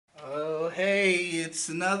Hey, it's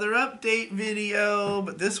another update video,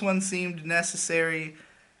 but this one seemed necessary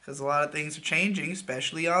because a lot of things are changing,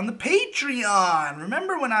 especially on the Patreon.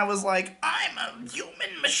 Remember when I was like, I'm a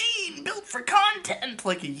human machine built for content,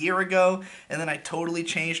 like a year ago, and then I totally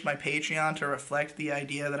changed my Patreon to reflect the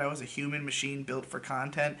idea that I was a human machine built for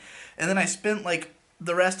content, and then I spent like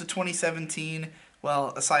the rest of 2017,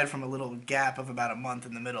 well, aside from a little gap of about a month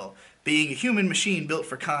in the middle, being a human machine built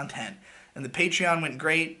for content, and the Patreon went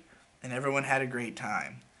great, and everyone had a great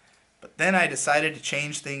time. But then I decided to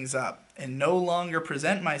change things up and no longer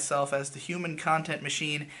present myself as the human content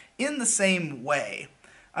machine in the same way.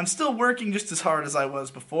 I'm still working just as hard as I was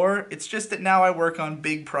before, it's just that now I work on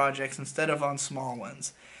big projects instead of on small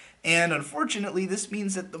ones. And unfortunately, this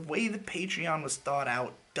means that the way the Patreon was thought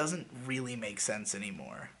out doesn't really make sense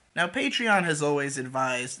anymore. Now, Patreon has always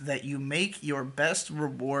advised that you make your best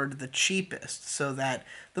reward the cheapest, so that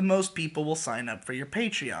the most people will sign up for your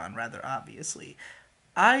Patreon, rather obviously.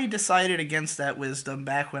 I decided against that wisdom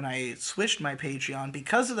back when I switched my Patreon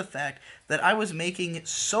because of the fact that I was making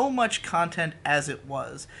so much content as it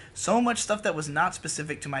was, so much stuff that was not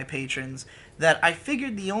specific to my patrons, that I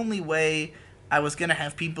figured the only way I was going to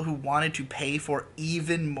have people who wanted to pay for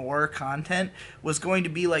even more content was going to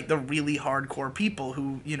be like the really hardcore people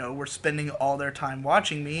who, were spending all their time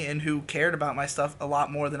watching me and who cared about my stuff a lot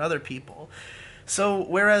more than other people. So,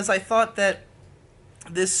 whereas I thought that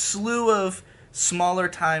this slew of smaller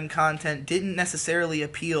time content didn't necessarily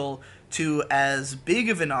appeal to as big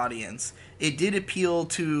of an audience, it did appeal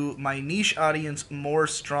to my niche audience more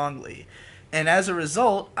strongly. And as a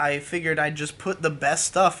result, I figured I'd just put the best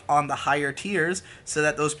stuff on the higher tiers so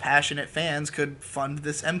that those passionate fans could fund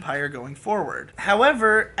this empire going forward.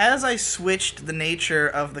 However, as I switched the nature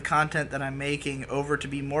of the content that I'm making over to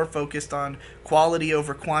be more focused on quality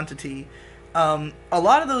over quantity, a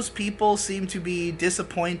lot of those people seem to be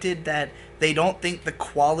disappointed that they don't think the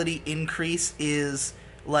quality increase is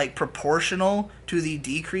like proportional to the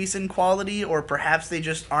decrease in quality, or perhaps they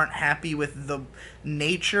just aren't happy with the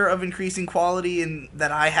nature of increasing quality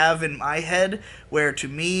that I have in my head, where to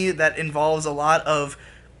me that involves a lot of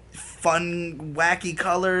fun, wacky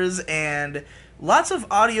colors and lots of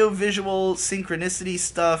audio-visual synchronicity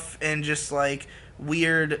stuff and just like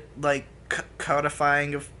weird like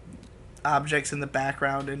codifying of objects in the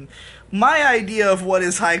background. And my idea of what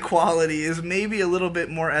is high quality is maybe a little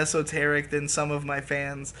bit more esoteric than some of my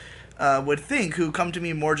fans would think, who come to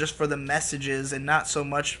me more just for the messages and not so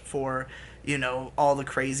much for, all the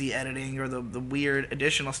crazy editing or the weird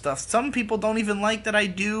additional stuff. Some people don't even like that I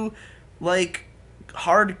do, like,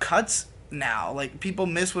 hard cuts now. Like, people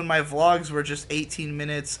miss when my vlogs were just 18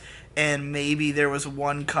 minutes and maybe there was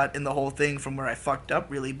one cut in the whole thing from where I fucked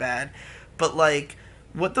up really bad. But, like,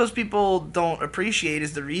 what those people don't appreciate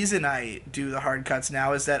is the reason I do the hard cuts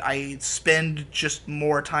now is that I spend just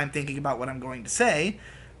more time thinking about what I'm going to say.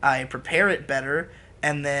 I prepare it better,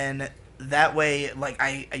 and then that way, like,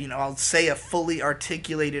 I'll say a fully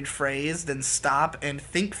articulated phrase, then stop and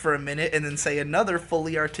think for a minute, and then say another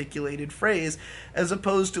fully articulated phrase, as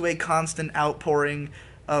opposed to a constant outpouring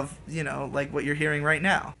of, like what you're hearing right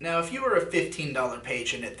now. Now, if you were a $15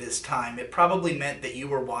 patron at this time, it probably meant that you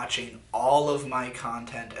were watching all of my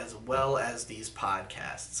content as well as these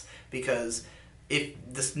podcasts, because if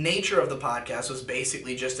this nature of the podcast was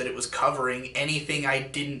basically just that it was covering anything I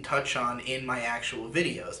didn't touch on in my actual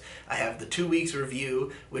videos. I have the 2 weeks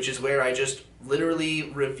review, which is where I just literally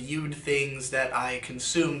reviewed things that I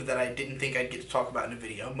consumed that I didn't think I'd get to talk about in a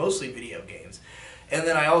video, mostly video games. And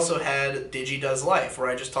then I also had Digi Does Life, where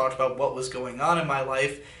I just talked about what was going on in my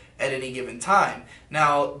life at any given time.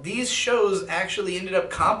 Now, these shows actually ended up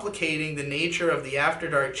complicating the nature of the After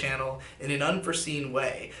Dark channel in an unforeseen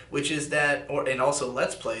way, which is that, and also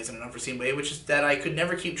Let's Plays in an unforeseen way, which is that I could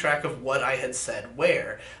never keep track of what I had said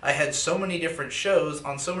where. I had so many different shows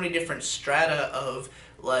on so many different strata of,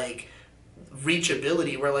 like,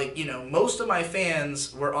 reachability, where, like, most of my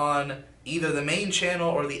fans were on either the main channel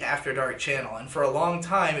or the After Dark channel. And for a long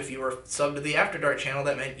time, if you were subbed to the After Dark channel,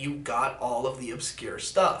 that meant you got all of the obscure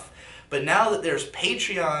stuff. But now that there's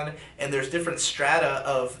Patreon and there's different strata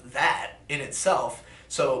of that in itself,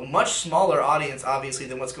 so much smaller audience, obviously,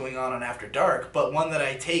 than what's going on After Dark, but one that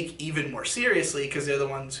I take even more seriously because they're the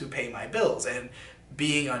ones who pay my bills. And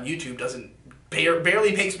being on YouTube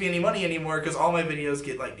barely makes me any money anymore because all my videos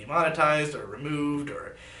get, like, demonetized or removed,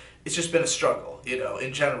 or it's just been a struggle,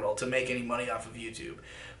 in general, to make any money off of YouTube.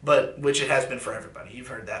 But, which it has been for everybody. You've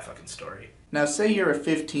heard that fucking story. Now, say you're a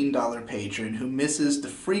 $15 patron who misses the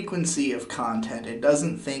frequency of content and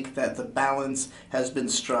doesn't think that the balance has been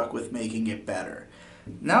struck with making it better.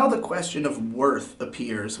 Now the question of worth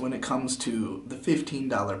appears when it comes to the $15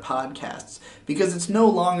 podcasts, because it's no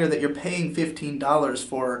longer that you're paying $15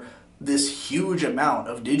 for this huge amount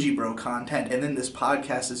of Digibro content, and then this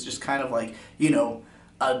podcast is just kind of like,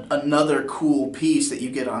 another cool piece that you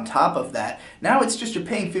get on top of that. Now it's just you're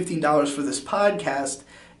paying $15 for this podcast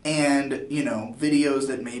and, videos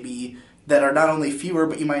that are not only fewer,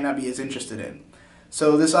 but you might not be as interested in.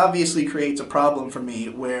 So this obviously creates a problem for me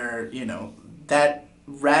where, that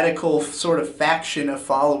radical sort of faction of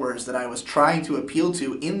followers that I was trying to appeal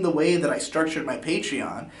to in the way that I structured my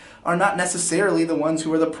Patreon are not necessarily the ones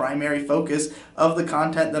who are the primary focus of the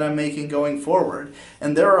content that I'm making going forward.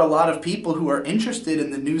 And there are a lot of people who are interested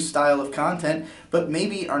in the new style of content, but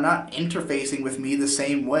maybe are not interfacing with me the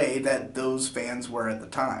same way that those fans were at the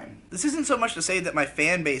time. This isn't so much to say that my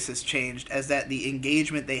fan base has changed as that the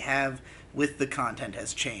engagement they have with the content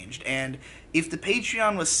has changed. And if the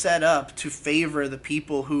Patreon was set up to favor the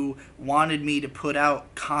people who wanted me to put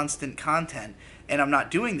out constant content, and I'm not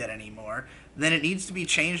doing that anymore, then it needs to be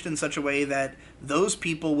changed in such a way that those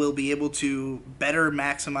people will be able to better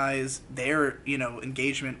maximize their,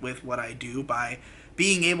 engagement with what I do by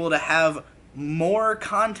being able to have more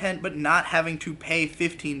content but not having to pay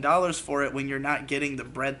 $15 for it when you're not getting the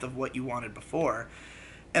breadth of what you wanted before.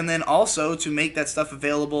 And then also to make that stuff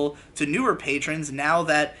available to newer patrons now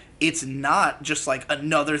that it's not just like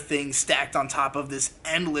another thing stacked on top of this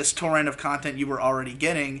endless torrent of content you were already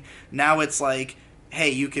getting. Now it's like, hey,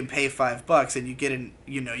 you can pay $5 and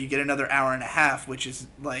you get another hour and a half, which is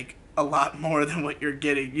like a lot more than what you're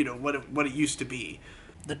getting, what it used to be.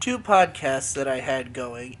 The two podcasts that I had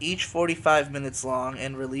going, each 45 minutes long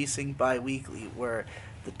and releasing bi-weekly, were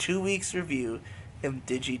the 2 Weeks Review and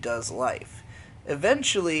Digi Does Life.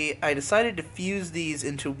 Eventually, I decided to fuse these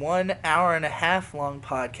into 1 hour and a half long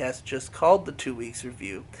podcast just called the 2 Weeks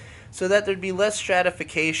Review, so that there'd be less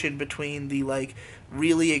stratification between the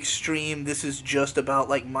really extreme, this is just about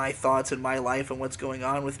my thoughts and my life and what's going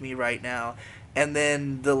on with me right now, and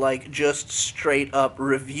then the just straight up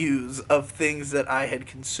reviews of things that I had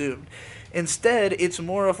consumed. Instead, it's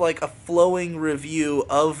more of a flowing review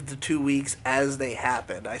of the 2 weeks as they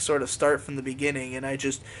happened. I sort of start from the beginning and I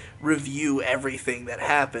just review everything that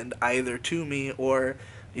happened, either to me or,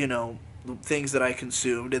 things that I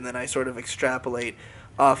consumed, and then I sort of extrapolate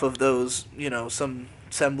off of those, some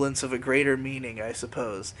semblance of a greater meaning, I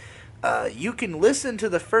suppose. You can listen to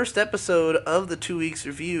the first episode of the 2 Weeks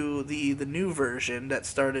Review, the new version that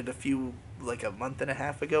started a month and a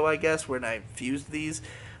half ago, I guess, when I fused these.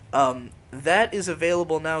 That is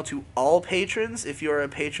available now to all patrons. If you're a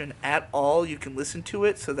patron at all, you can listen to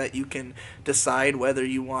it so that you can decide whether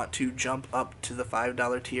you want to jump up to the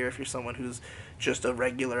 $5 tier if you're someone who's just a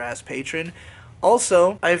regular-ass patron.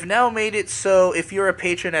 Also, I've now made it so if you're a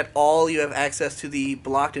patron at all, you have access to the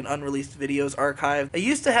blocked and unreleased videos archive. I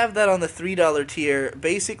used to have that on the $3 tier,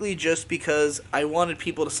 basically just because I wanted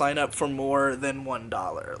people to sign up for more than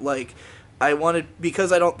 $1.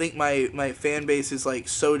 Because I don't think my fan base is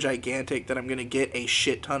so gigantic that I'm going to get a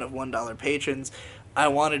shit ton of $1 patrons, I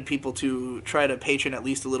wanted people to try to patron at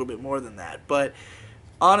least a little bit more than that. But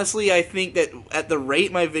honestly, I think that at the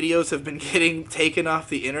rate my videos have been getting taken off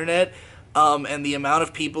the internet, and the amount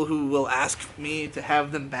of people who will ask me to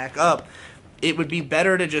have them back up, it would be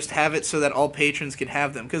better to just have it so that all patrons can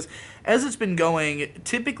have them. Because as it's been going,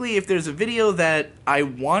 typically if there's a video that I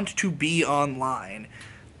want to be online,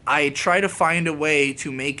 I try to find a way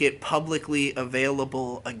to make it publicly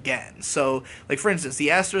available again. So, for instance,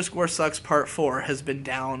 the Asterisk War Sucks Part 4 has been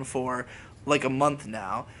down for a month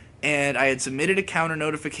now, and I had submitted a counter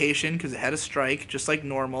notification because it had a strike, just like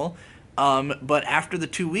normal. But after the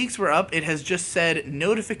 2 weeks were up, it has just said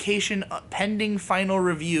notification pending final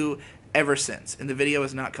review ever since, and the video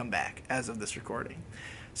has not come back as of this recording.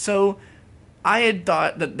 So I had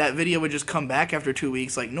thought that video would just come back after 2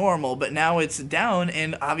 weeks like normal, but now it's down,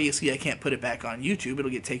 and obviously I can't put it back on YouTube.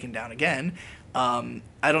 It'll get taken down again. I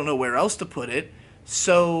don't know where else to put it,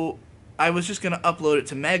 so I was just going to upload it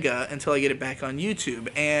to Mega until I get it back on YouTube.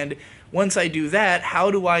 And once I do that,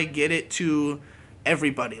 how do I get it to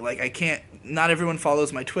everybody? I can't, not everyone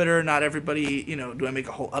follows my Twitter, not everybody, do I make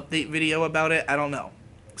a whole update video about it? I don't know.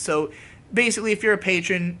 So basically, if you're a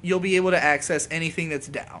patron, you'll be able to access anything that's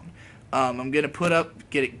down. I'm gonna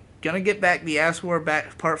get back the Ass War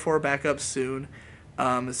Part 4 back up soon,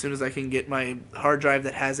 as soon as I can get my hard drive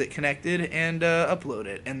that has it connected and upload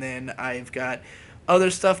it. And then I've got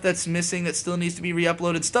other stuff that's missing that still needs to be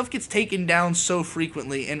re-uploaded. Stuff gets taken down so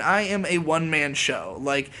frequently, and I am a one-man show.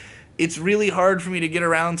 It's really hard for me to get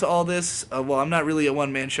around to all this. Well, I'm not really a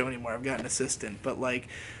one-man show anymore. I've got an assistant, but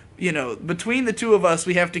you know, between the two of us,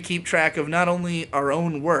 we have to keep track of not only our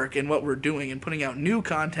own work and what we're doing and putting out new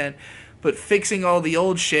content, but fixing all the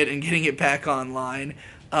old shit and getting it back online,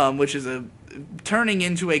 which is turning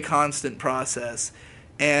into a constant process.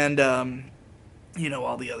 And, you know,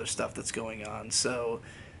 all the other stuff that's going on. So,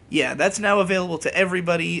 yeah, that's now available to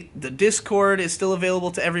everybody. The Discord is still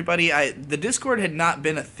available to everybody. The Discord had not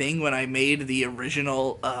been a thing when I made the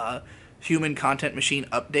original Human Content Machine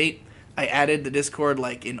update. I added the Discord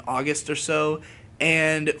like in August or so,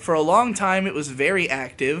 and for a long time it was very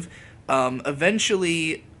active.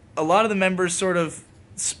 Eventually, a lot of the members sort of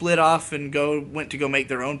split off and went to go make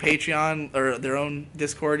their own Patreon or their own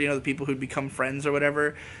Discord, you know, the people who'd become friends or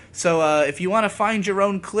whatever. So if you want to find your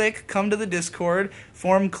own clique, come to the Discord,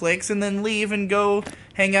 form cliques, and then leave and go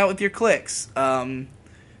hang out with your cliques.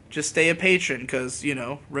 Just stay a patron, because, you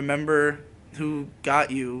know, remember who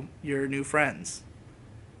got you your new friends.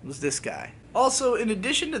 It was this guy. Also, in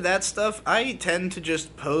addition to that stuff, I tend to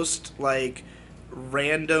just post, like,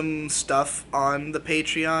 random stuff on the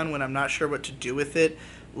Patreon when I'm not sure what to do with it.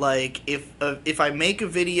 Like, if I make a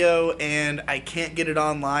video and I can't get it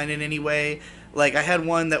online in any way, like, I had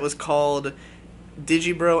one that was called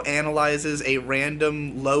Digibro Analyzes a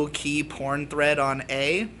Random Low-Key Porn Thread on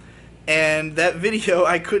A, and that video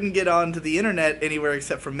I couldn't get onto the internet anywhere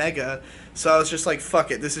except for Mega, so I was just like, fuck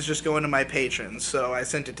it, this is just going to my patrons. So I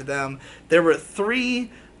sent it to them. There were 3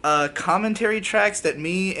 commentary tracks that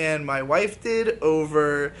me and my wife did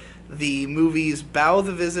over the movies Bow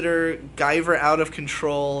the Visitor, Guyver Out of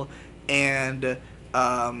Control, and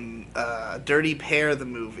Dirty Pair the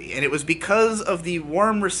movie. And it was because of the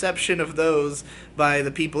warm reception of those by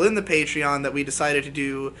the people in the Patreon that we decided to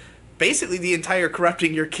do basically the entire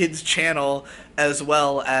Corrupting Your Kids channel, as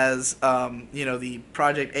well as, you know, the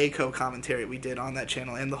Project ACO commentary we did on that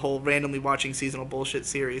channel, and the whole Randomly Watching Seasonal Bullshit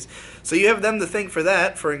series. So you have them to thank for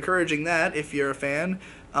that, for encouraging that, if you're a fan.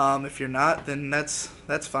 If you're not, then that's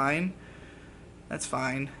fine. That's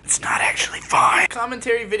fine. It's not actually fine.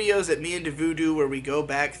 Commentary videos that me and Davoo do, where we go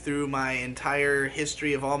back through my entire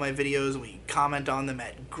history of all my videos, and we comment on them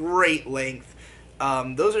at great length.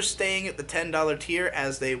 Those are staying at the $10 tier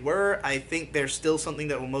as they were. I think they're still something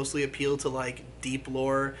that will mostly appeal to, like, deep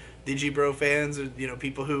lore Digibro fans, or, you know,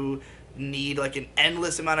 people who need, like, an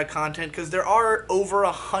endless amount of content, because there are over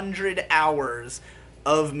 100 hours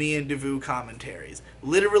of me and Davoo commentaries.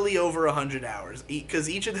 Literally over 100 hours. Because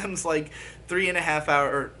each of them's, like, 3.5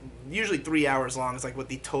 hours, or usually 3 hours long is, like, what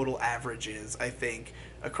the total average is, I think,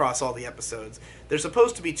 across all the episodes. They're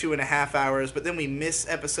supposed to be 2.5 hours, but then we miss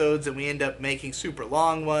episodes and we end up making super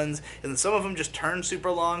long ones, and then some of them just turn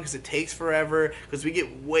super long because it takes forever, because we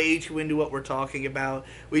get way too into what we're talking about.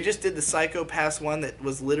 We just did the Psycho-Pass one that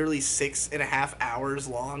was literally 6.5 hours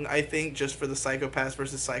long, I think, just for the Psycho-Pass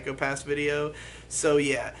versus Psycho-Pass video. So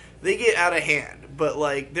yeah, they get out of hand, but,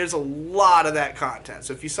 like, there's a lot of that content.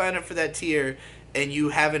 So if you sign up for that tier and you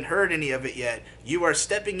haven't heard any of it yet, you are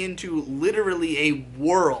stepping into literally a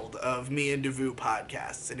world of me and Davoo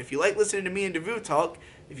podcasts. And if you like listening to me and Davoo talk,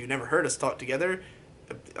 if you've never heard us talk together,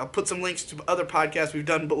 I'll put some links to other podcasts we've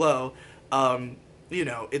done below. You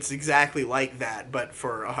know, it's exactly like that, but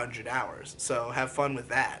for 100 hours. So have fun with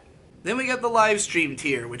that. Then we got the live stream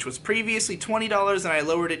tier, which was previously $20, and I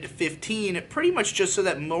lowered it to $15, pretty much just so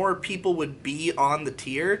that more people would be on the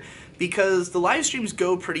tier, because the live streams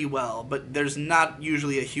go pretty well, but there's not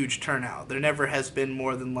usually a huge turnout. There never has been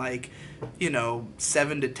more than, like, you know,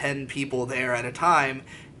 7 to 10 people there at a time,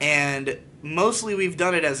 and mostly we've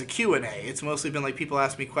done it as a Q&A. It's mostly been, like, people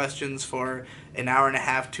ask me questions for an hour and a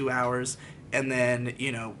half, 2 hours, and then,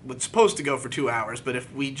 you know, it's supposed to go for 2 hours, but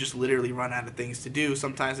if we just literally run out of things to do,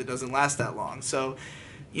 sometimes it doesn't last that long. So,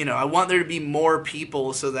 you know, I want there to be more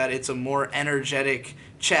people so that it's a more energetic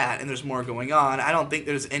chat and there's more going on. I don't think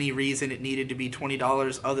there's any reason it needed to be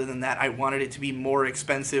 $20 other than that I wanted it to be more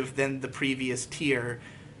expensive than the previous tier.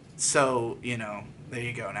 So, you know, there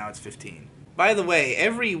you go. Now it's $15. By the way,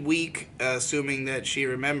 every week, assuming that she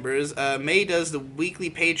remembers, May does the weekly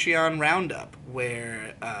Patreon roundup,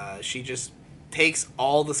 where she just takes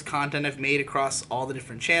all this content I've made across all the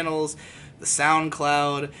different channels, the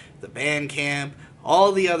SoundCloud, the Bandcamp,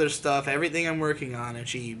 all the other stuff, everything I'm working on, and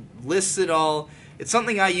she lists it all. It's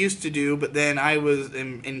something I used to do, but then I was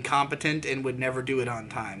incompetent and would never do it on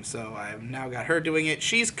time, so I've now got her doing it.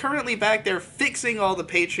 She's currently back there fixing all the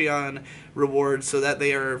Patreon rewards so that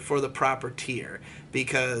they are for the proper tier,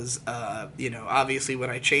 because, you know, obviously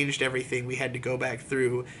when I changed everything, we had to go back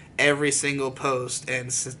through every single post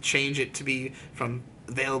and change it to be from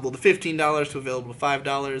available to $15 to available to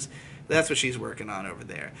 $5. That's what she's working on over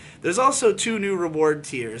there. There's also 2 new reward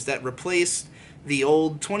tiers that replaced the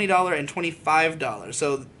old $20 and $25.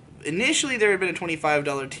 So initially there had been a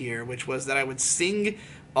 $25 tier, which was that I would sing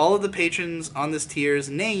all of the patrons on this tier's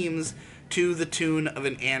names to the tune of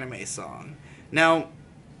an anime song. Now,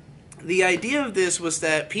 the idea of this was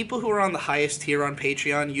that people who are on the highest tier on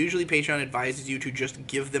Patreon, usually Patreon advises you to just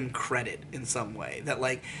give them credit in some way. That,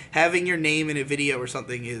 like, having your name in a video or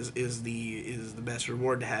something is the best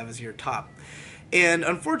reward to have as your top. And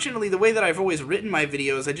unfortunately, the way that I've always written my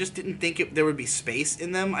videos, I just didn't think there would be space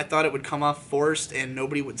in them. I thought it would come off forced and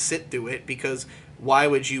nobody would sit through it, because why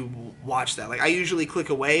would you watch that? Like, I usually click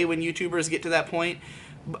away when YouTubers get to that point.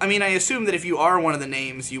 I mean, I assume that if you are one of the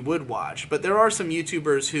names, you would watch. But there are some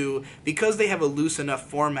YouTubers who, because they have a loose enough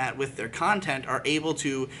format with their content, are able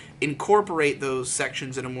to incorporate those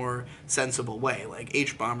sections in a more sensible way. Like,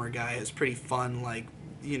 H-Bomber Guy has pretty fun, like,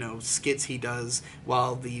 you know, skits he does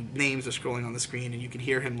while the names are scrolling on the screen and you can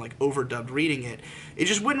hear him, like, overdubbed reading it. It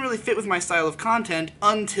just wouldn't really fit with my style of content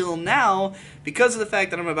until now, because of the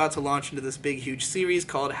fact that I'm about to launch into this big, huge series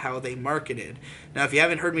called How They Marketed. Now, if you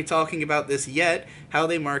haven't heard me talking about this yet, How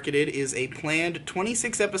They Marketed is a planned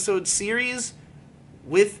 26-episode series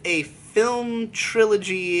with a film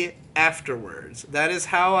trilogy afterwards. That is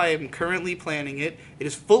how I am currently planning it. It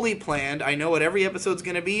is fully planned. I know what every episode's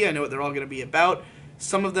going to be. I know what they're all going to be about.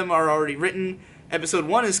 Some of them are already written. Episode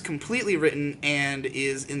 1 is completely written and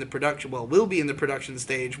is in the production, well, will be in the production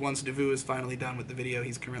stage once Davoo is finally done with the video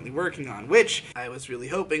he's currently working on, which I was really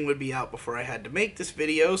hoping would be out before I had to make this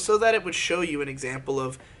video, so that it would show you an example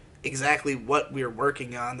of exactly what we're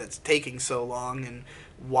working on that's taking so long and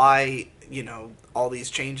why, you know, all these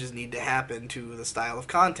changes need to happen to the style of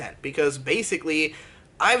content. Because basically,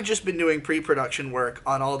 I've just been doing pre-production work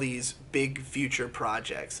on all these big future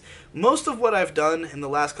projects. Most of what I've done in the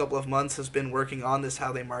last couple of months has been working on this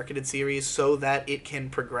How They Marketed series so that it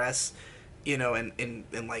can progress, you know, and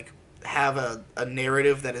like have a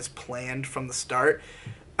narrative that is planned from the start.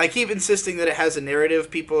 I keep insisting that it has a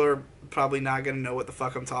narrative. People are probably not going to know what the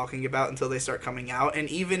fuck I'm talking about until they start coming out. And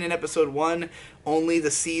even in episode 1, only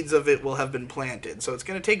the seeds of it will have been planted. So it's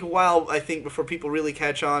going to take a while, I think, before people really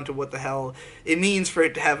catch on to what the hell it means for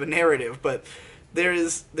it to have a narrative. But there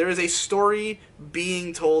is a story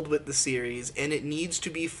being told with the series, and it needs to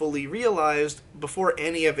be fully realized before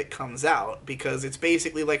any of it comes out, because it's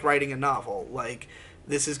basically like writing a novel. Like,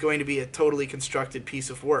 this is going to be a totally constructed piece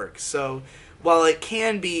of work. So while it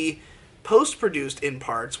can be post-produced in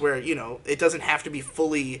parts where, you know, it doesn't have to be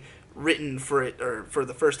fully written for it, or for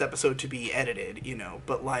the first episode to be edited, you know,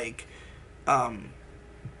 but like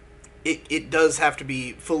it does have to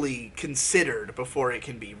be fully considered before it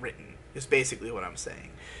can be written, is basically what I'm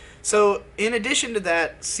saying. So in addition to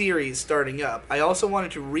that series starting up, I also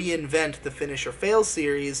wanted to reinvent the Finish or Fail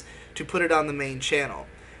series to put it on the main channel.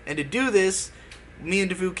 And to do this, me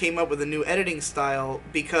and Davoo came up with a new editing style,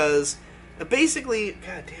 because basically,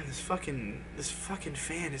 god damn, this fucking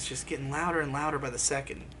fan is just getting louder and louder by the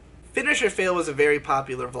second. Finish or Fail was a very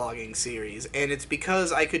popular vlogging series, and it's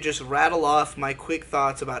because I could just rattle off my quick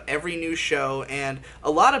thoughts about every new show, and a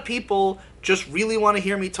lot of people just really want to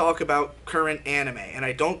hear me talk about current anime, and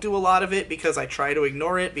I don't do a lot of it because I try to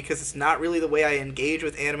ignore it, because it's not really the way I engage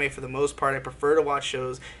with anime for the most part. I prefer to watch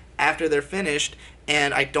shows after they're finished,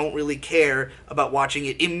 and I don't really care about watching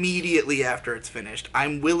it immediately after it's finished.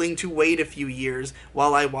 I'm willing to wait a few years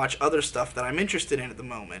while I watch other stuff that I'm interested in at the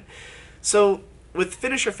moment. So with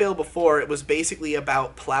Finish or Fail before, it was basically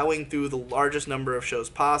about plowing through the largest number of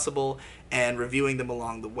shows possible and reviewing them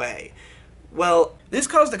along the way. Well, this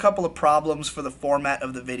caused a couple of problems for the format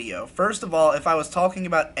of the video. First of all, if I was talking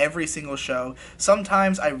about every single show,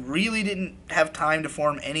 sometimes I really didn't have time to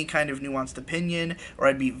form any kind of nuanced opinion, or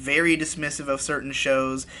I'd be very dismissive of certain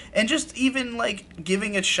shows, and just even, like,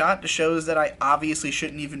 giving a shot to shows that I obviously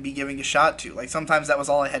shouldn't even be giving a shot to. Like, sometimes that was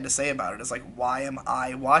all I had to say about it. It's like, why am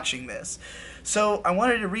I watching this? So I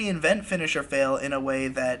wanted to reinvent Finish or Fail in a way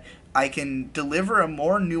that I can deliver a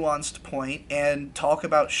more nuanced point and talk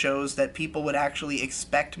about shows that people would actually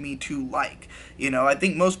expect me to like. You know, I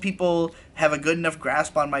think most people have a good enough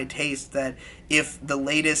grasp on my taste that if the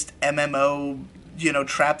latest MMO, you know,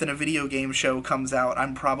 trapped in a video game show comes out,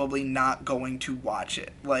 I'm probably not going to watch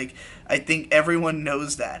it. Like, I think everyone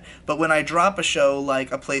knows that. But when I drop a show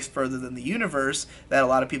like A Place Further Than the Universe, that a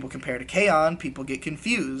lot of people compare to K-On!, people get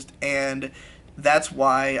confused, and that's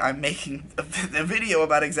why I'm making a video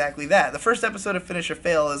about exactly that. The first episode of Finish or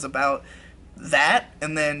Fail is about that,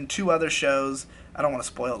 and then 2 other shows. I don't want to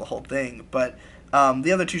spoil the whole thing, but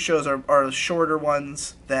the other 2 shows are shorter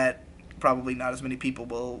ones that probably not as many people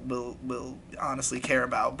will honestly care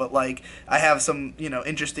about. But, like, I have some, you know,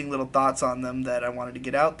 interesting little thoughts on them that I wanted to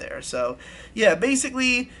get out there. So, yeah,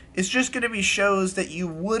 basically, it's just going to be shows that you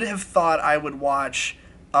would have thought I would watch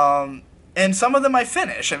And some of them I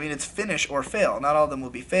finish. I mean, it's finish or fail. Not all of them will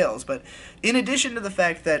be fails. But in addition to the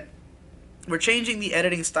fact that we're changing the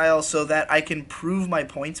editing style so that I can prove my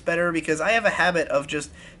points better, because I have a habit of just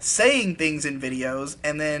saying things in videos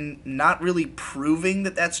and then not really proving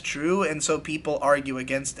that that's true, and so people argue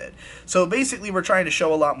against it. So basically we're trying to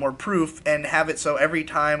show a lot more proof and have it so every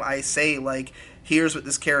time I say, like, here's what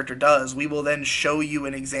this character does, we will then show you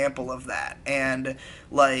an example of that. And,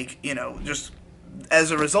 like, you know, just as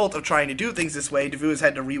a result of trying to do things this way, Davoo has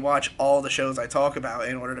had to rewatch all the shows I talk about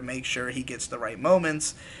in order to make sure he gets the right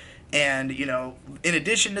moments. And, you know, in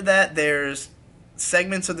addition to that, there's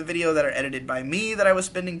segments of the video that are edited by me that I was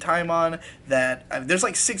spending time on, that there's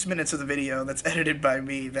like 6 minutes of the video that's edited by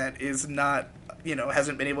me that is not, you know,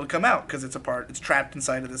 hasn't been able to come out because it's trapped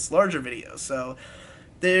inside of this larger video. So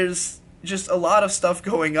there's just a lot of stuff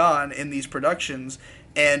going on in these productions.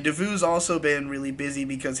 And Davoo's also been really busy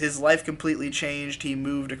because his life completely changed. He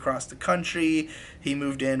moved across the country. He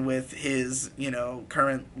moved in with his, you know,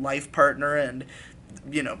 current life partner, and,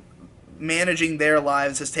 you know, managing their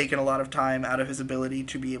lives has taken a lot of time out of his ability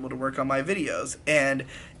to be able to work on my videos. And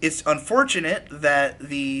it's unfortunate that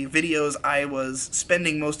the videos I was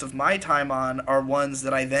spending most of my time on are ones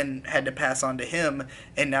that I then had to pass on to him,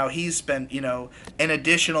 and now he's spent, you know, an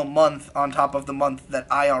additional month on top of the month that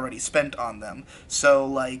I already spent on them. So,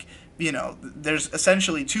 like, you know, there's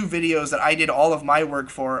essentially 2 videos that I did all of my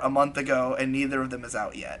work for a month ago, and neither of them is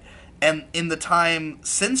out yet. And in the time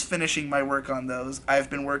since finishing my work on those, I've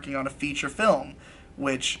been working on a feature film,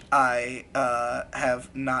 which I have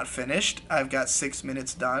not finished. I've got 6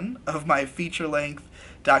 minutes done of my feature-length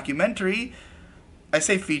documentary. I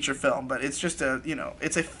say feature film, but it's just a, you know,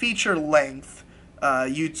 it's a feature-length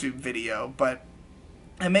YouTube video, but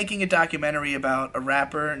I'm making a documentary about a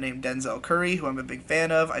rapper named Denzel Curry, who I'm a big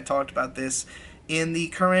fan of. I talked about this in the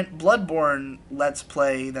current Bloodborne Let's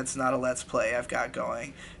Play that's not a Let's Play I've got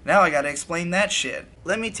going. Now I gotta explain that shit.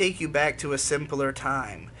 Let me take you back to a simpler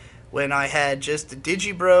time, when I had just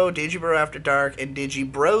Digibro, Digibro After Dark, and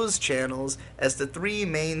Digibro's channels as the 3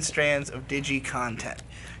 main strands of Digi content.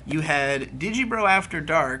 You had Digibro After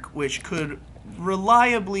Dark, which could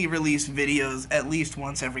reliably release videos at least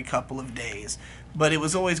once every couple of days, but it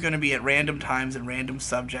was always going to be at random times and random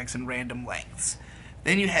subjects and random lengths.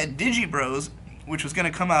 Then you had Digibros, which was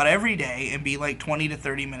going to come out every day and be like 20 to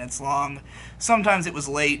 30 minutes long. Sometimes it was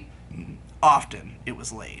late, often it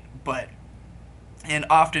was late, and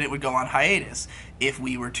often it would go on hiatus if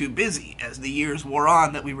we were too busy as the years wore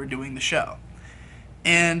on that we were doing the show.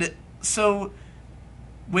 And so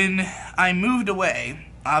when I moved away,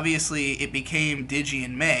 obviously it became Digi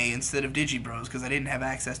in May instead of Digibros because I didn't have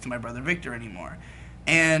access to my brother Victor anymore.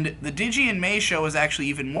 And the Digi in May show was actually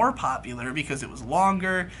even more popular because it was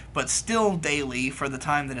longer, but still daily for the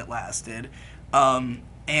time that it lasted.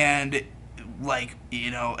 And, like, you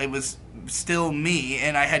know, it was still me,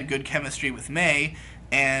 and I had good chemistry with May,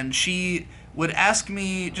 and she would ask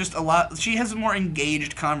me just a lot. She has more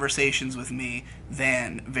engaged conversations with me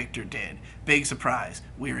than Victor did. Big surprise,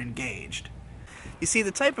 we're engaged. You see,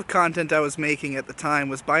 the type of content I was making at the time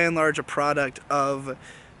was by and large a product of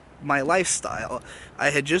my lifestyle.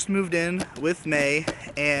 I had just moved in with May,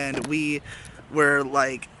 and we were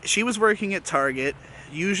like, she was working at Target,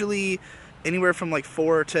 usually anywhere from like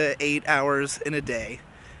 4 to 8 hours in a day,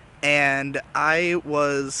 and I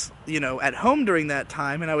was, you know, at home during that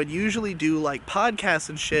time, and I would usually do like podcasts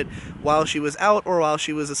and shit while she was out or while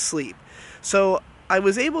she was asleep. So I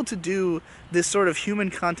was able to do this sort of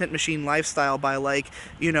human content machine lifestyle by, like,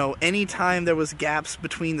 you know, anytime there was gaps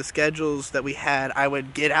between the schedules that we had, I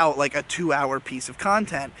would get out like a 2-hour piece of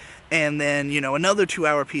content and then, you know, another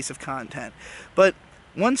 2-hour piece of content. But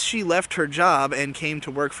once she left her job and came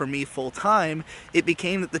to work for me full time, it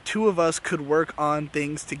became that the 2 of us could work on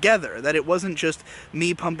things together. That it wasn't just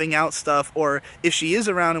me pumping out stuff, or if she is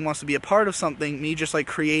around and wants to be a part of something, me just like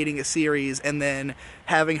creating a series and then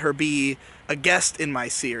having her be a guest in my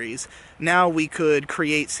series. Now we could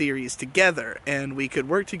create series together, and we could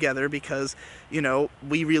work together because, you know,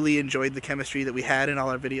 we really enjoyed the chemistry that we had in all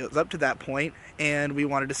our videos up to that point, and we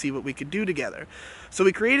wanted to see what we could do together. So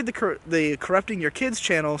we created the Corrupting Your Kids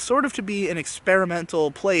channel sort of to be an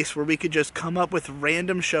experimental place where we could just come up with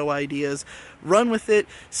random show ideas, run with it,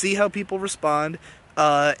 see how people respond,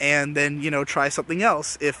 and then, you know, try something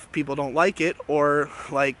else if people don't like it, or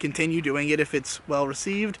like continue doing it if it's well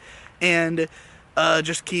received, and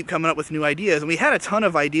just keep coming up with new ideas. And we had a ton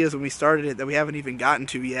of ideas when we started it that we haven't even gotten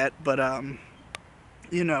to yet, but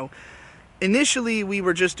you know, initially we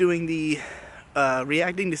were just doing the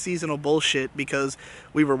reacting to seasonal bullshit because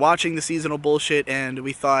we were watching the seasonal bullshit and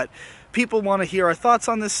we thought, people want to hear our thoughts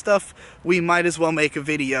on this stuff, we might as well make a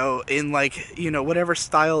video in, like, you know, whatever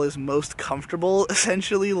style is most comfortable,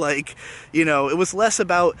 essentially. Like, you know, it was less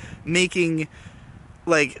about making,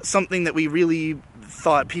 like, something that we really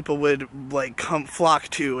thought people would, like, flock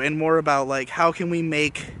to, and more about, like, how can we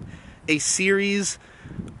make a series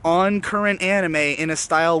on current anime in a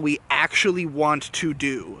style we actually want to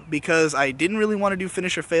do, because I didn't really want to do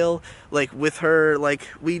Finish or Fail, like, with her. Like,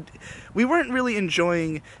 we weren't really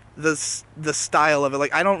enjoying the style of it.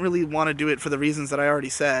 Like, I don't really want to do it for the reasons that I already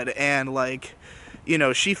said, and, like, you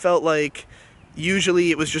know, she felt like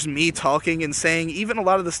usually it was just me talking and saying even a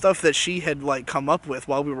lot of the stuff that she had, like, come up with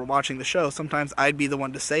while we were watching the show. Sometimes I'd be the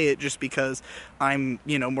one to say it just because I'm,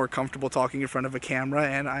 you know, more comfortable talking in front of a camera,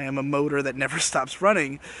 and I am a motor that never stops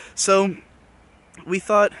running. So we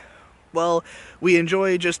thought, well, we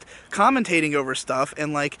enjoy just commentating over stuff,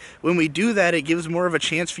 and, like, when we do that, it gives more of a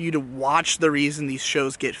chance for you to watch the reason these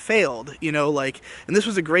shows get failed, you know, like, and this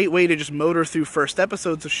was a great way to just motor through first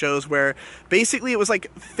episodes of shows where basically it was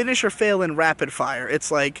like Finish or Fail in rapid fire.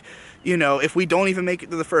 It's like, you know, if we don't even make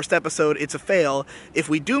it to the first episode, it's a fail. If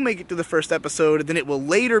we do make it to the first episode, then it will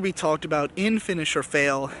later be talked about in Finish or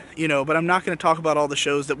Fail, you know, but I'm not going to talk about all the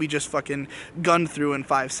shows that we just fucking gunned through in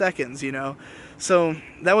 5 seconds, you know. So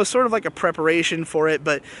that was sort of like a preparation for it,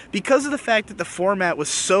 but because of the fact that the format was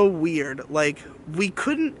so weird, like, we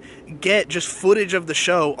couldn't get just footage of the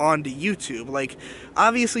show onto YouTube. Like,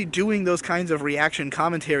 obviously doing those kinds of reaction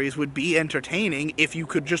commentaries would be entertaining if you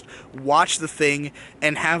could just watch the thing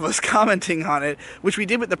and have us commenting on it, which we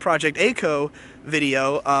did with the Project A-ko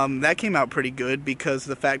video. That came out pretty good because of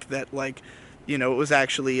the fact that, like, you know, it was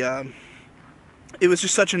actually, it was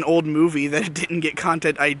just such an old movie that it didn't get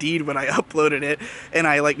content ID'd when I uploaded it, and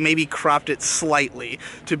I, like, maybe cropped it slightly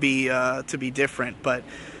to be different. But,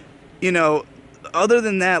 you know, other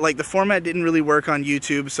than that, like, the format didn't really work on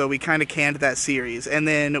YouTube, so we kind of canned that series. And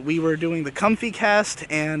then we were doing the Comfy Cast,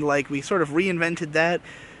 and, like, we sort of reinvented that,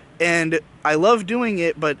 and I love doing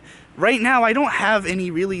it, but right now I don't have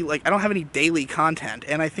any really, like, I don't have any daily content,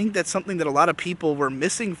 and I think that's something that a lot of people were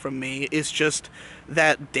missing from me, is just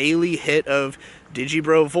that daily hit of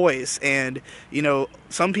Digibro voice. And, you know,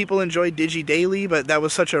 some people enjoyed Digi Daily, but that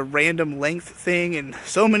was such a random length thing, and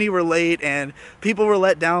so many were late, and people were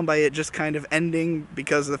let down by it just kind of ending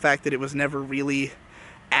because of the fact that it was never really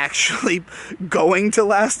actually going to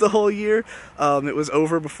last the whole year. It was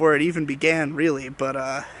over before it even began, really.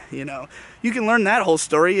 But, you know, you can learn that whole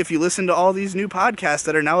story if you listen to all these new podcasts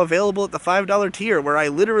that are now available at the $5 tier, where I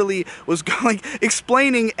literally was going,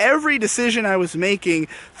 explaining every decision I was making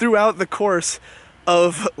throughout the course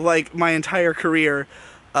of, like, my entire career.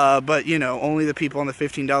 But, you know, only the people on the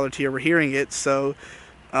 $15 tier were hearing it, so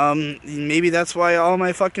maybe that's why all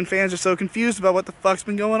my fucking fans are so confused about what the fuck's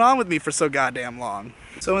been going on with me for so goddamn long.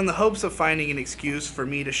 So in the hopes of finding an excuse for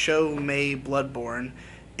me to show May Bloodborne,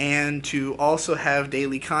 and to also have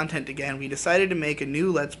daily content again, we decided to make a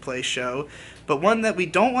new Let's Play show, but one that we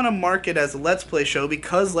don't want to market as a Let's Play show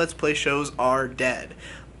because Let's Play shows are dead.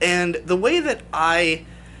 And the way that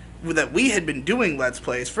we had been doing Let's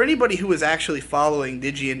Plays, for anybody who was actually following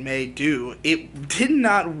Digi and May do, it did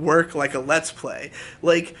not work like a Let's Play.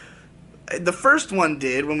 Like, the first one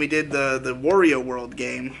did when we did the Wario World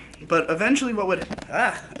game, but eventually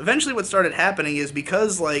what started happening is,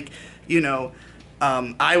 because, like, you know,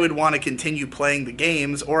 I would want to continue playing the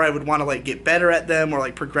games, or I would want to, like, get better at them, or,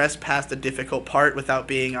 like, progress past a difficult part without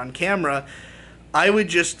being on camera, I would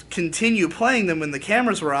just continue playing them when the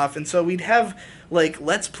cameras were off. And so we'd have, like,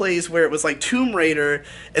 Let's Plays where it was like Tomb Raider,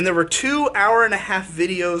 and there were 2.5-hour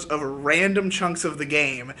videos of random chunks of the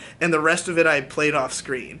game, and the rest of it I played off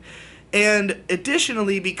screen. And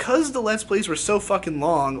additionally, because the Let's Plays were so fucking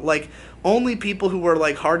long, like, only people who were,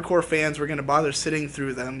 like, hardcore fans were going to bother sitting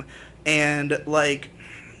through them, and, like,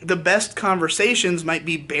 the best conversations might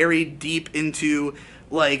be buried deep into,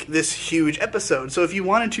 like, this huge episode. So if you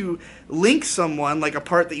wanted to link someone, like, a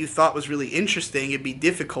part that you thought was really interesting, it'd be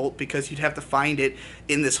difficult because you'd have to find it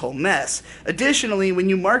in this whole mess. Additionally, when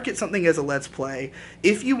you market something as a Let's Play,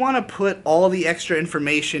 if you want to put all the extra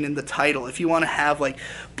information in the title, if you want to have, like,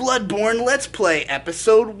 Bloodborne Let's Play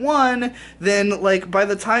Episode 1, then, like, by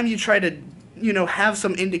the time you try to, you know, have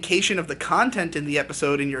some indication of the content in the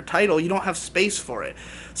episode in your title, you don't have space for it.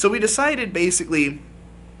 So we decided, basically,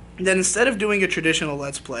 that instead of doing a traditional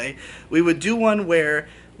Let's Play, we would do one where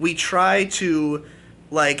we try to,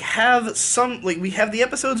 like, have some, like, we have the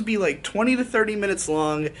episodes be, like, 20 to 30 minutes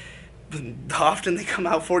long. Often they come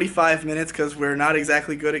out 45 minutes because we're not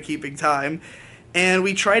exactly good at keeping time. and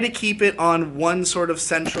we try to keep it on one sort of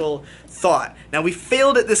central thought. Now, we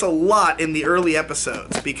failed at this a lot in the early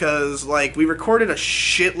episodes because, like, we recorded a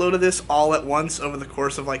shitload of this all at once over the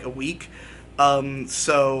course of, like, a week.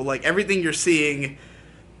 So, like, everything you're seeing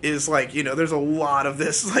is, like, you know, there's a lot of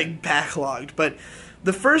this, like, backlogged. But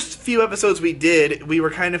the first few episodes we did, we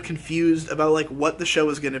were kind of confused about, like, what the show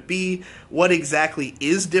was going to be, what exactly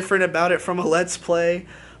is different about it from a Let's Play.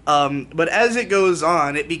 But as it goes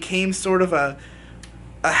on, it became sort of a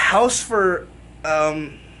house for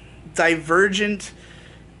divergent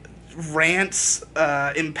rants,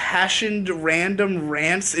 impassioned random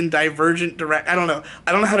rants in divergent direct. I don't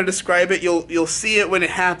know how to describe it. You'll see it when it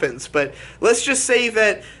happens. But let's just say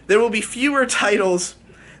that there will be fewer titles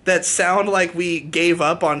that sound like we gave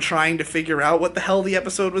up on trying to figure out what the hell the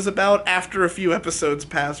episode was about after a few episodes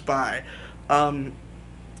pass by.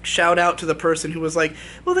 Shout out to the person who was like,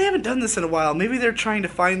 well, they haven't done this in a while. Maybe they're trying to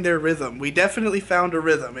find their rhythm. We definitely found a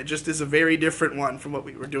rhythm. It just is a very different one from what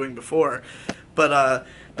we were doing before. But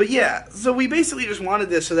yeah, so we basically just wanted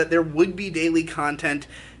this so that there would be daily content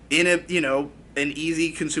in a, you know, an easy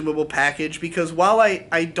consumable package, because while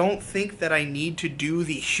I don't think that I need to do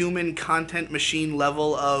the human content machine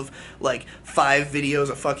level of, like, 5 videos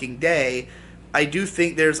a fucking day, I do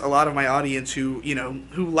think there's a lot of my audience who, you know,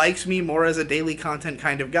 who likes me more as a daily content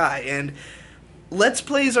kind of guy, and Let's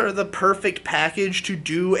Plays are the perfect package to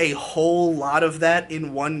do a whole lot of that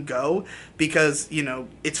in one go, because, you know,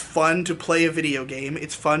 it's fun to play a video game,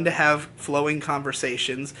 it's fun to have flowing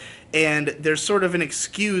conversations, and there's sort of an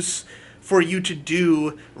excuse for you to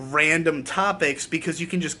do random topics because you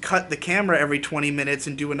can just cut the camera every 20 minutes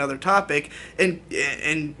and do another topic, and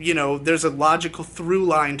you know, there's a logical through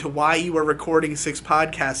line to why you are recording 6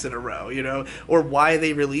 podcasts in a row, you know, or why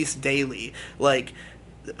they release daily. Like,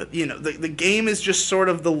 you know, the game is just sort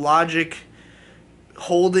of the logic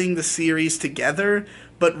holding the series together,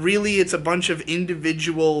 but really it's a bunch of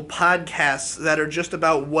individual podcasts that are just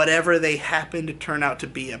about whatever they happen to turn out to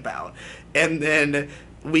be about. And then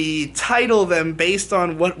we title them based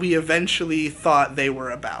on what we eventually thought they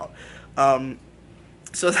were about.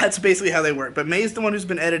 So that's basically how they work. But May's the one who's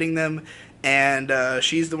been editing them, and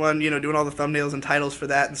she's the one, you know, doing all the thumbnails and titles for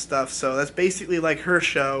that and stuff. So that's basically like her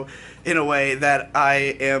show in a way that I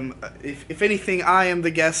am, if anything, I am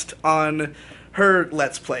the guest on her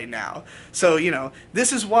Let's Play now. So, you know,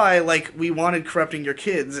 this is why, like, we wanted Corrupting Your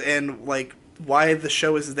Kids, and, like, why the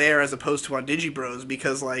show is there as opposed to on Digibros,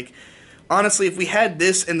 because, like, honestly, if we had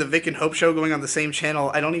this and the Vic and Hope show going on the same channel,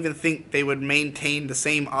 I don't even think they would maintain the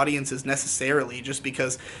same audiences necessarily, just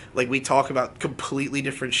because, like, we talk about completely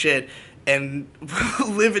different shit and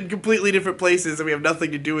live in completely different places, and we have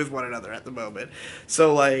nothing to do with one another at the moment.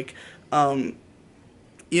 So, like,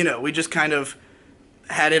 you know, we just kind of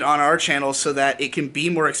had it on our channel so that it can be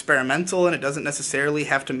more experimental, and it doesn't necessarily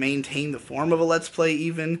have to maintain the form of a Let's Play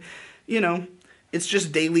even, you know. It's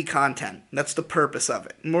just daily content. That's the purpose of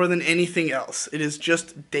it. More than anything else. It is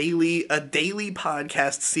just a daily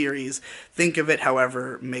podcast series. Think of it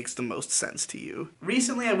however makes the most sense to you.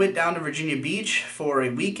 Recently I went down to Virginia Beach for a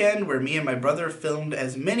weekend where me and my brother filmed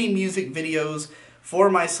as many music videos for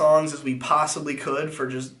my songs as we possibly could, for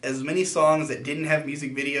just as many songs that didn't have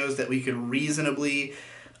music videos that we could reasonably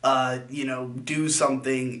you know, do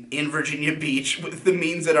something in Virginia Beach with the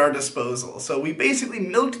means at our disposal. So we basically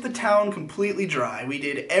milked the town completely dry. We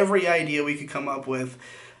did every idea we could come up with.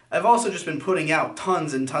 I've also just been putting out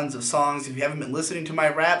tons and tons of songs. If you haven't been listening to my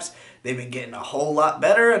raps, they've been getting a whole lot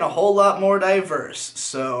better and a whole lot more diverse.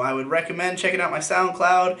 So I would recommend checking out my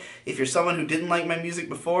SoundCloud. If you're someone who didn't like my music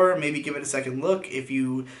before, maybe give it a second look. If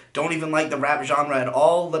you don't even like the rap genre at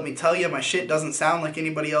all, let me tell you, my shit doesn't sound like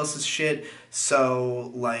anybody else's shit.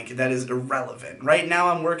 So, like, that is irrelevant. Right now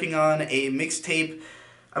I'm working on a mixtape.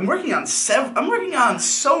 I'm working on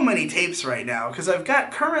so many tapes right now, because I've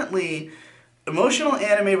got currently Emotional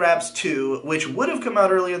Anime Raps 2, which would have come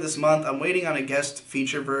out earlier this month. I'm waiting on a guest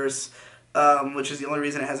feature verse, which is the only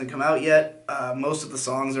reason it hasn't come out yet. Most of the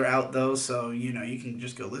songs are out, though, so, you know, you can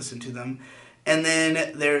just go listen to them. And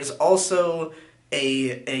then there's also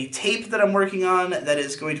a tape that I'm working on that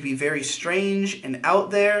is going to be very strange and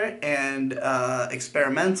out there and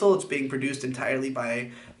experimental. It's being produced entirely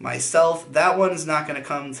by myself. That one's not going to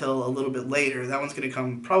come until a little bit later. That one's going to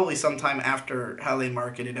come probably sometime after how they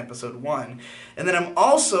marketed episode 1. And then I'm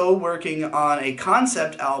also working on a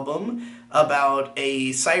concept album about a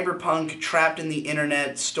cyberpunk trapped in the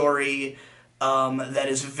internet story that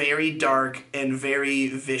is very dark and very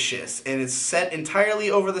vicious, and it's set entirely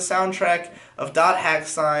over the soundtrack of Dot Hack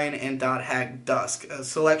Sign and Dot Hack Dusk, a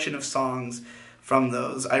selection of songs from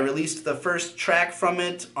those. I released the first track from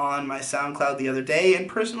it on my SoundCloud the other day, and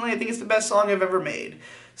personally I think it's the best song I've ever made.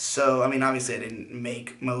 So, I mean, obviously I didn't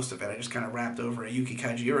make most of it, I just kind of rapped over a Yuki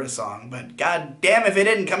Kajiura song, but god damn if it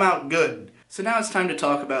didn't come out good. So now it's time to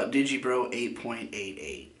talk about Digibro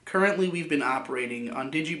 8.88. Currently we've been operating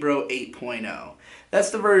on Digibro 8.0. That's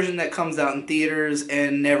the version that comes out in theaters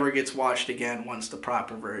and never gets watched again once the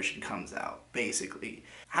proper version comes out, basically.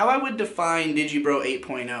 How I would define Digibro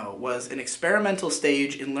 8.0 was an experimental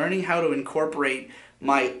stage in learning how to incorporate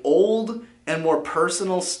my old and more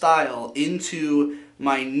personal style into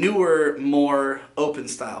my newer, more open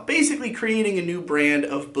style. Basically creating a new brand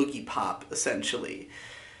of boogie pop, essentially.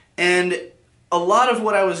 And a lot of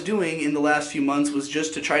what I was doing in the last few months was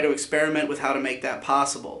just to try to experiment with how to make that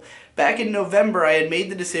possible. Back in November, I had made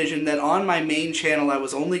the decision that on my main channel I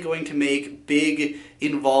was only going to make big,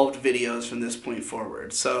 involved videos from this point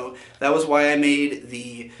forward. So that was why I made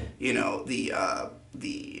the Makoto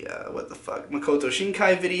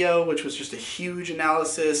Shinkai video, which was just a huge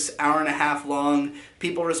analysis, hour and a half long.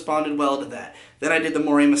 People responded well to that. Then I did the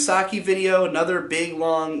Morei Masaki video, another big,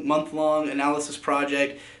 long, month-long analysis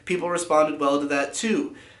project. People responded well to that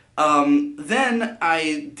too. Then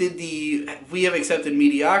I did the We Have Accepted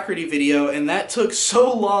Mediocrity video, and that took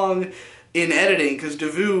so long in editing because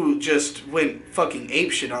Davoo just went fucking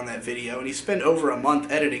apeshit on that video, and he spent over a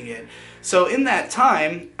month editing it. So in that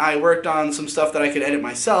time, I worked on some stuff that I could edit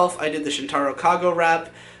myself. I did the Shintaro Kago rap,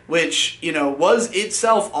 which, you know, was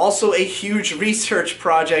itself also a huge research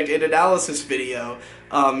project and analysis video.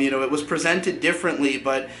 You know, it was presented differently,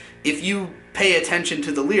 but if you pay attention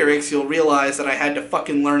to the lyrics, you'll realize that I had to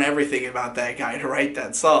fucking learn everything about that guy to write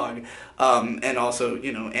that song, and also,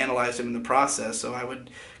 you know, analyze him in the process, so I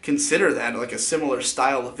would consider that like a similar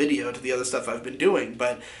style of video to the other stuff I've been doing.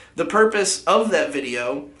 But the purpose of that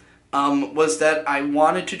video was that I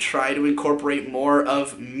wanted to try to incorporate more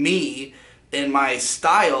of me and my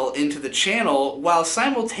style into the channel while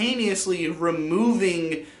simultaneously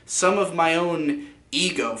removing some of my own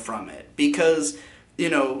ego from it. Because, you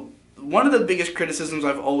know, one of the biggest criticisms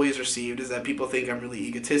I've always received is that people think I'm really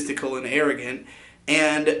egotistical and arrogant,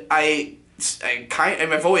 and I've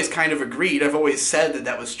always kind of agreed. I've always said that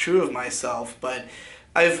that was true of myself, but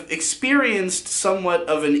I've experienced somewhat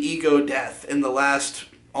of an ego death in the last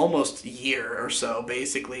almost year or so,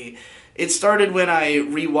 basically. It started when I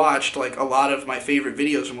rewatched like a lot of my favorite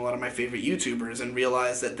videos from a lot of my favorite YouTubers and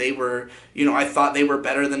realized that they were, you know, I thought they were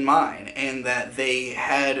better than mine, and that they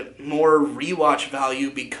had more rewatch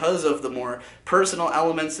value because of the more personal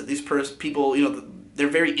elements that these people, you know, their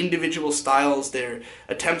very individual styles, their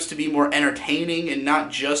attempts to be more entertaining and not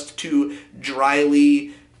just to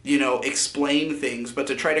dryly, you know, explain things, but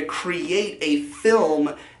to try to create a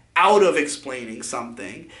film out of explaining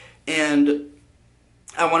something. And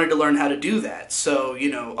I wanted to learn how to do that. So,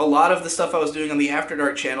 you know, a lot of the stuff I was doing on the After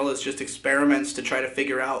Dark channel is just experiments to try to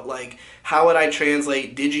figure out, like, how would I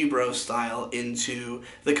translate Digibro style into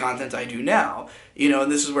the content I do now? You know,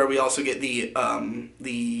 and this is where we also get the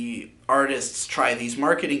artists try these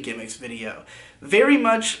marketing gimmicks video. Very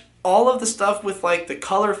much all of the stuff with, like, the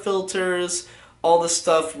color filters, all the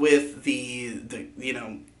stuff with the you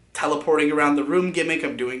know, teleporting around the room gimmick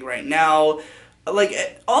I'm doing right now.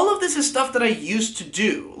 Like, all of this is stuff that I used to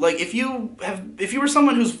do. Like, if you were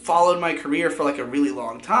someone who's followed my career for, like, a really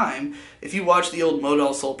long time, if you watch the old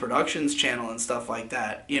Model Soul Productions channel and stuff like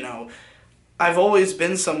that, you know, I've always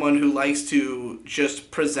been someone who likes to just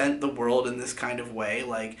present the world in this kind of way,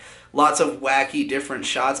 like, lots of wacky different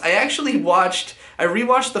shots. I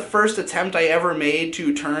rewatched the first attempt I ever made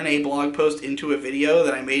to turn a blog post into a video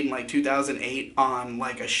that I made in, like, 2008 on,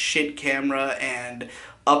 like, a shit camera and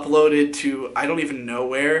uploaded to I don't even know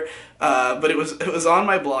where, but it was on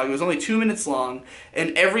my blog. It was only 2 minutes long,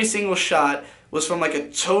 and every single shot was from like a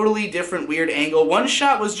totally different weird angle. One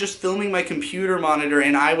shot was just filming my computer monitor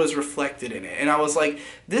and I was reflected in it, and I was like,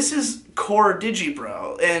 this is core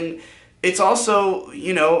Digibro. And it's also,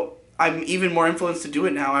 you know, I'm even more influenced to do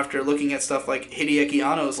it now after looking at stuff like Hideaki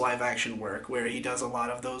Anno's live action work, where he does a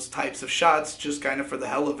lot of those types of shots just kind of for the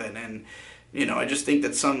hell of it. And you know, I just think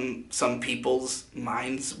that some people's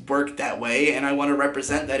minds work that way, and I want to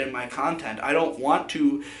represent that in my content. I don't want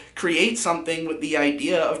to create something with the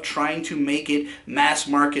idea of trying to make it mass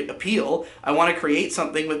market appeal. I want to create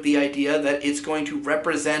something with the idea that it's going to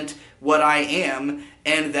represent what I am,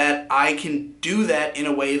 and that I can do that in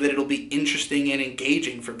a way that it'll be interesting and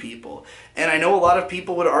engaging for people. And I know a lot of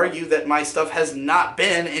people would argue that my stuff has not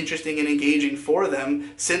been interesting and engaging for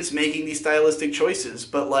them since making these stylistic choices,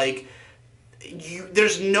 but like,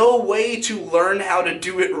 there's no way to learn how to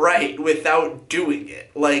do it right without doing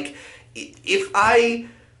it. Like, if I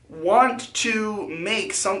want to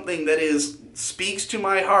make something that speaks to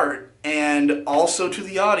my heart and also to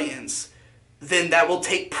the audience, then that will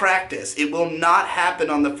take practice. It will not happen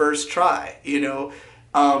on the first try, you know.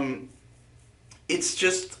 It's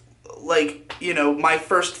just like, you know, my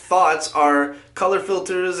first thoughts are color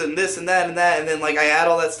filters and this and that, and then like I add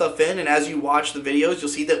all that stuff in, and as you watch the videos, you'll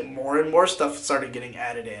see that more and more stuff started getting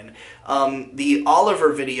added in. The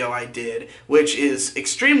Oliver video I did, which is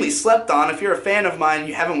extremely slept on. If you're a fan of mine and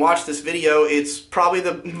you haven't watched this video, it's probably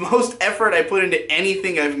the most effort I put into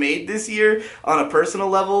anything I've made this year on a personal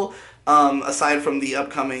level, aside from the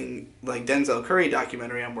upcoming like Denzel Curry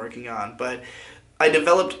documentary I'm working on. But I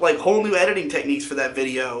developed like whole new editing techniques for that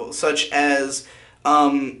video, such as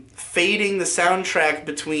fading the soundtrack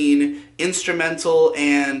between instrumental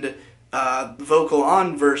and vocal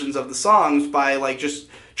on versions of the songs by like just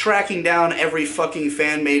tracking down every fucking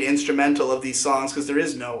fan-made instrumental of these songs, because there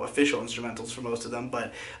is no official instrumentals for most of them,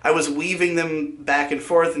 but I was weaving them back and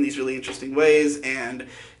forth in these really interesting ways, and,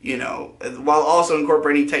 you know, while also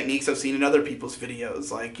incorporating techniques I've seen in other people's videos,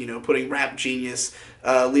 like, you know, putting Rap Genius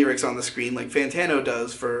lyrics on the screen like Fantano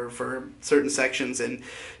does for certain sections, and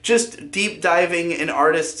just deep diving in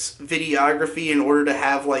artists' videography in order to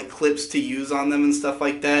have like clips to use on them and stuff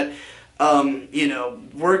like that. You know,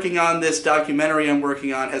 working on this documentary I'm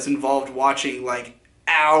working on has involved watching like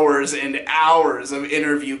hours and hours of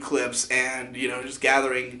interview clips and, you know, just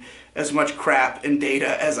gathering as much crap and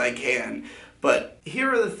data as I can. But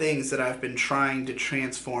here are the things that I've been trying to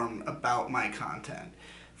transform about my content.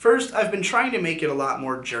 First, I've been trying to make it a lot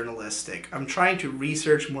more journalistic. I'm trying to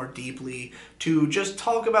research more deeply, to just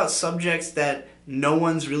talk about subjects that no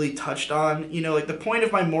one's really touched on. You know, like the point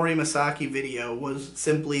of my Mori Masaki video was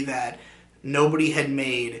simply that nobody had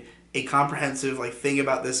made a comprehensive like thing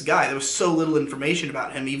about this guy. There was so little information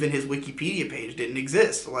about him, even his Wikipedia page didn't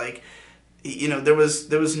exist. Like, you know, there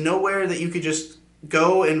was nowhere that you could just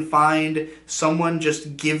go and find someone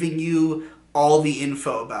just giving you all the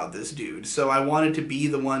info about this dude. So I wanted to be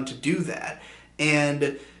the one to do that.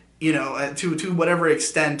 And, you know, to whatever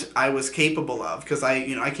extent I was capable of, because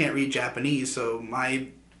I can't read Japanese, so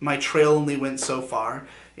my trail only went so far.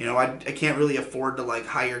 You know, I can't really afford to like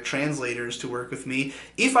hire translators to work with me.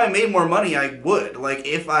 If I made more money, I would. Like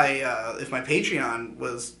if my Patreon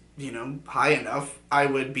was, you know, high enough, I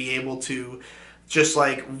would be able to just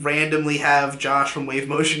like randomly have Josh from Wave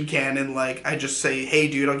Motion Cannon, like I just say, hey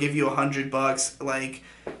dude, I'll give you $100, like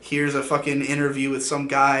here's a fucking interview with some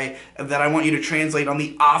guy that I want you to translate on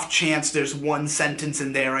the off chance there's one sentence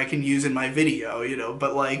in there I can use in my video, you know.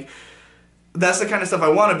 But like, that's the kind of stuff I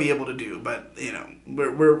want to be able to do, but, you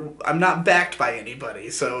know, I'm not backed by anybody,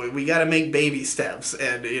 so we got to make baby steps,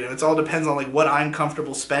 and, you know, it all depends on, like, what I'm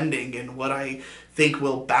comfortable spending and what I think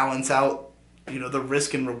will balance out, you know, the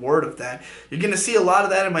risk and reward of that. You're going to see a lot of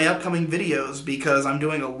that in my upcoming videos, because I'm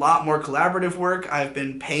doing a lot more collaborative work. I've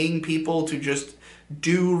been paying people to just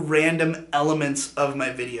do random elements of my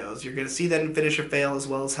videos. You're going to see that in Finish or Fail, as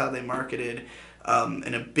well as how they marketed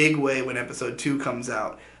in a big way when episode 2 comes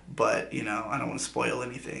out. But, you know, I don't want to spoil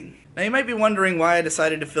anything. Now, you might be wondering why I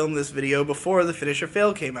decided to film this video before the Finish or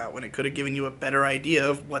Fail came out, when it could have given you a better idea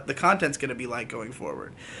of what the content's going to be like going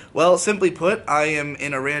forward. Well, simply put, I am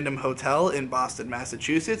in a random hotel in Boston,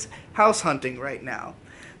 Massachusetts, house hunting right now.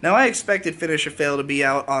 Now, I expected Finish or Fail to be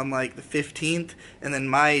out on, like, the 15th, and then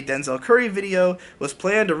my Denzel Curry video was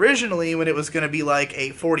planned originally when it was going to be, like, a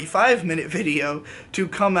 45-minute video to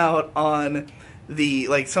come out on the,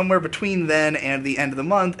 like, somewhere between then and the end of the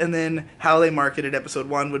month, and then how they marketed episode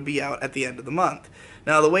 1 would be out at the end of the month.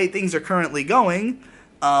 Now, the way things are currently going,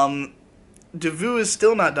 Davoo is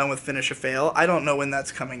still not done with Finish or Fail. I don't know when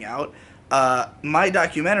that's coming out. My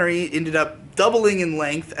documentary ended up doubling in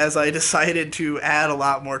length as I decided to add a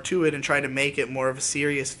lot more to it and try to make it more of a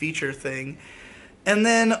serious feature thing. And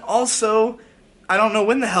then also, I don't know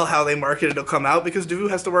when the hell how they market it'll come out, because Davoo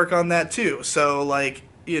has to work on that too. So, like,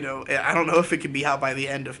 you know, I don't know if it could be out by the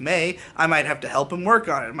end of May. I might have to help him work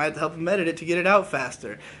on it. I might have to help him edit it to get it out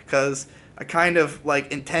faster, because I kind of,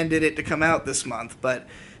 like, intended it to come out this month. But,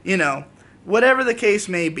 you know, whatever the case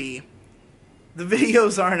may be, the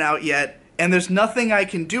videos aren't out yet, and there's nothing I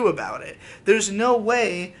can do about it. There's no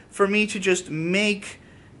way for me to just make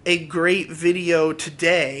a great video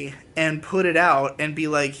today and put it out and be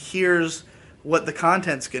like, here's what the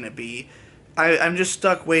content's going to be. I'm just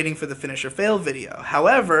stuck waiting for the Finish or Fail video.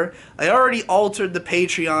 However, I already altered the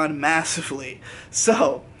Patreon massively.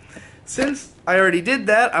 So, since I already did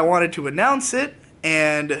that, I wanted to announce it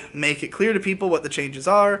and make it clear to people what the changes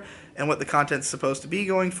are and what the content's supposed to be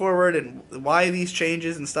going forward and why these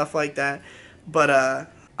changes and stuff like that.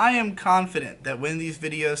 But I am confident that when these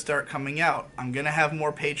videos start coming out, I'm going to have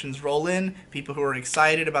more patrons roll in, people who are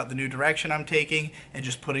excited about the new direction I'm taking, and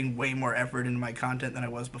just putting way more effort into my content than I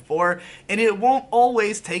was before. And it won't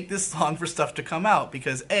always take this long for stuff to come out,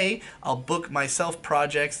 because A, I'll book myself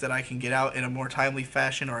projects that I can get out in a more timely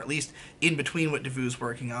fashion, or at least in between what Davoo's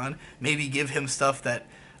working on. Maybe give him stuff that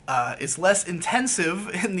is less intensive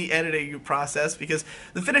in the editing process, because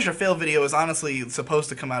the finish or fail video is honestly supposed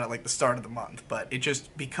to come out at like the start of the month, but it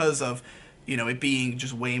just, because of, you know, it being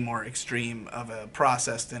just way more extreme of a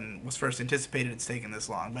process than was first anticipated, it's taken this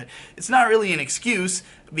long. But it's not really an excuse,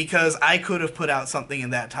 because I could have put out something in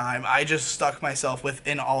that time. I just stuck myself with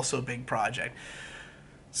an also big project.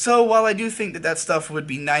 So while I do think that that stuff would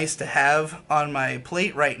be nice to have on my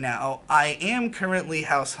plate right now, I am currently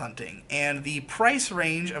house hunting, and the price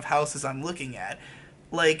range of houses I'm looking at,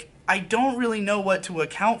 like, I don't really know what to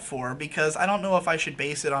account for, because I don't know if I should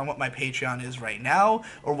base it on what my Patreon is right now,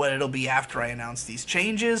 or what it'll be after I announce these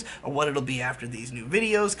changes, or what it'll be after these new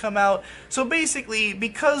videos come out. So basically,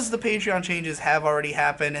 because the Patreon changes have already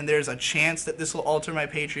happened, and there's a chance that this will alter my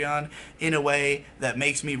Patreon in a way that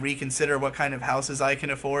makes me reconsider what kind of houses I can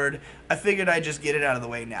afford, I figured I'd just get it out of the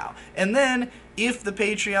way now. And then, if the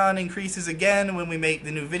Patreon increases again when we make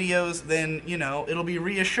the new videos, then, you know, it'll be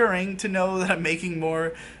reassuring to know that I'm making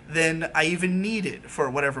more than I even needed for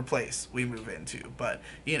whatever place we move into. But,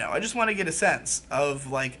 you know, I just want to get a sense of,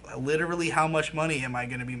 like, literally how much money am I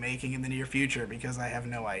going to be making in the near future, because I have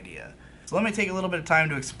no idea. So let me take a little bit of time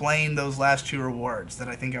to explain those last two rewards that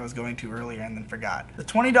I think I was going to earlier and then forgot. The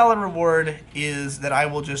 $20 reward is that I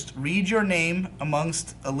will just read your name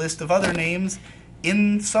amongst a list of other names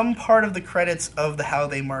in some part of the credits of the How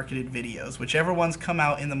They Marketed videos, whichever ones come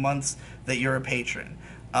out in the months that you're a patron.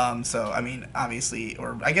 So, I mean, obviously,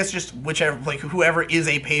 or I guess just whichever, like, whoever is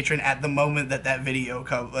a patron at the moment that that video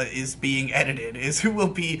is being edited is who will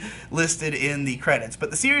be listed in the credits.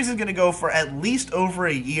 But the series is going to go for at least over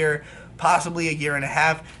a year, possibly a year and a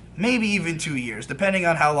half, maybe even 2 years, depending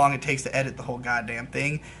on how long it takes to edit the whole goddamn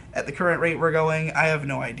thing. At the current rate we're going, I have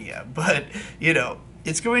no idea. But, you know,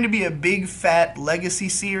 it's going to be a big, fat legacy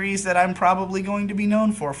series that I'm probably going to be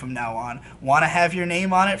known for from now on. Want to have your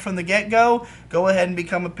name on it from the get-go? Go ahead and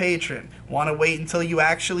become a patron. Want to wait until you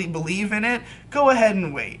actually believe in it? Go ahead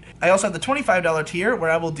and wait. I also have the $25 tier, where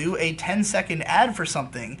I will do a 10-second ad for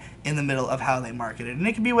something in the middle of How They Market It. And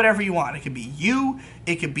it can be whatever you want. It could be you,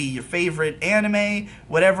 it could be your favorite anime,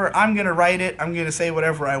 whatever. I'm going to write it, I'm going to say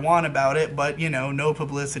whatever I want about it, but, you know, no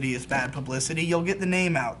publicity is bad publicity. You'll get the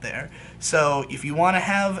name out there. So if you want to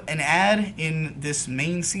have an ad in this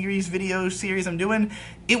main video series I'm doing,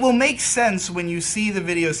 it will make sense when you see the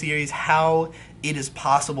video series how it is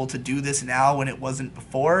possible to do this now when it wasn't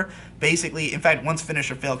before. Basically, in fact, once Finish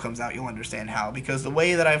or Fail comes out, you'll understand how, because the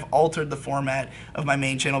way that I've altered the format of my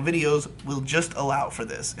main channel videos will just allow for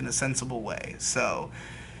this in a sensible way. So,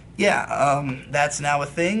 yeah, that's now a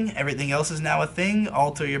thing. Everything else is now a thing.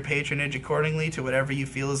 Alter your patronage accordingly to whatever you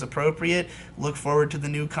feel is appropriate. Look forward to the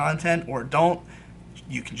new content, or don't.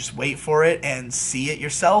 You can just wait for it and see it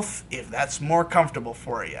yourself if that's more comfortable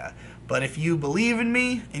for you. But if you believe in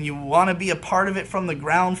me and you want to be a part of it from the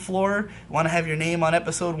ground floor, want to have your name on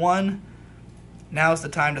episode 1, now's the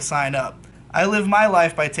time to sign up. I live my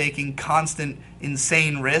life by taking constant,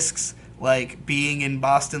 insane risks, like being in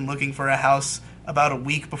Boston looking for a house about a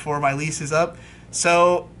week before my lease is up.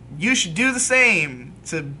 So you should do the same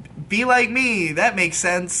to be like me. That makes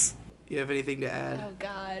sense. Do you have anything to add? Oh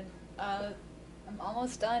God, I'm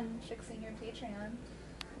almost done fixing your Patreon.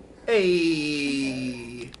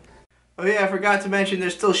 Hey. Oh yeah, I forgot to mention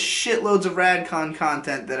there's still shitloads of RadCon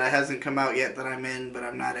content that hasn't come out yet that I'm in, but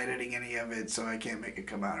I'm not editing any of it, so I can't make it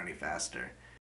come out any faster.